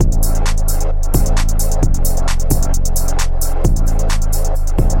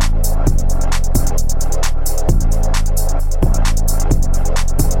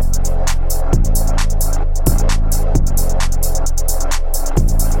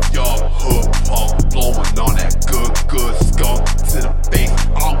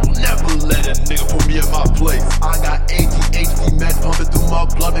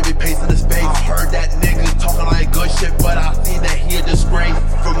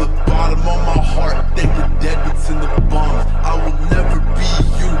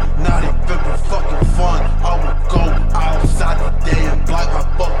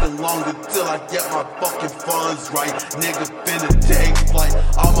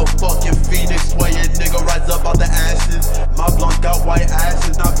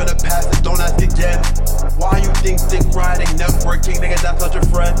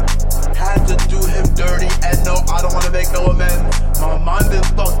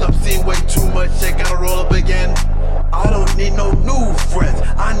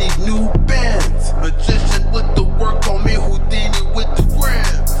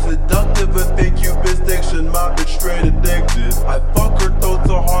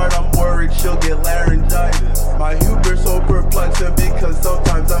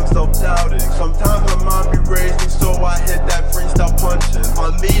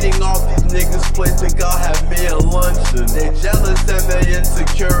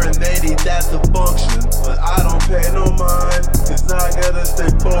urinating, that's the function. But I don't pay no mind, cause I gotta stay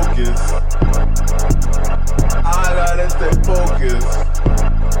focused. I gotta stay focused.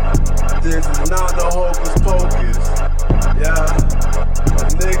 This is not no hocus pocus. Yeah, a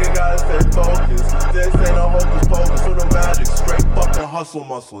nigga gotta stay focused. This ain't no hocus pocus or no magic. Straight fucking hustle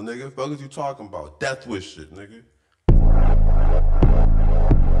muscle, nigga. Fuck is you talking about? Death wish shit, nigga.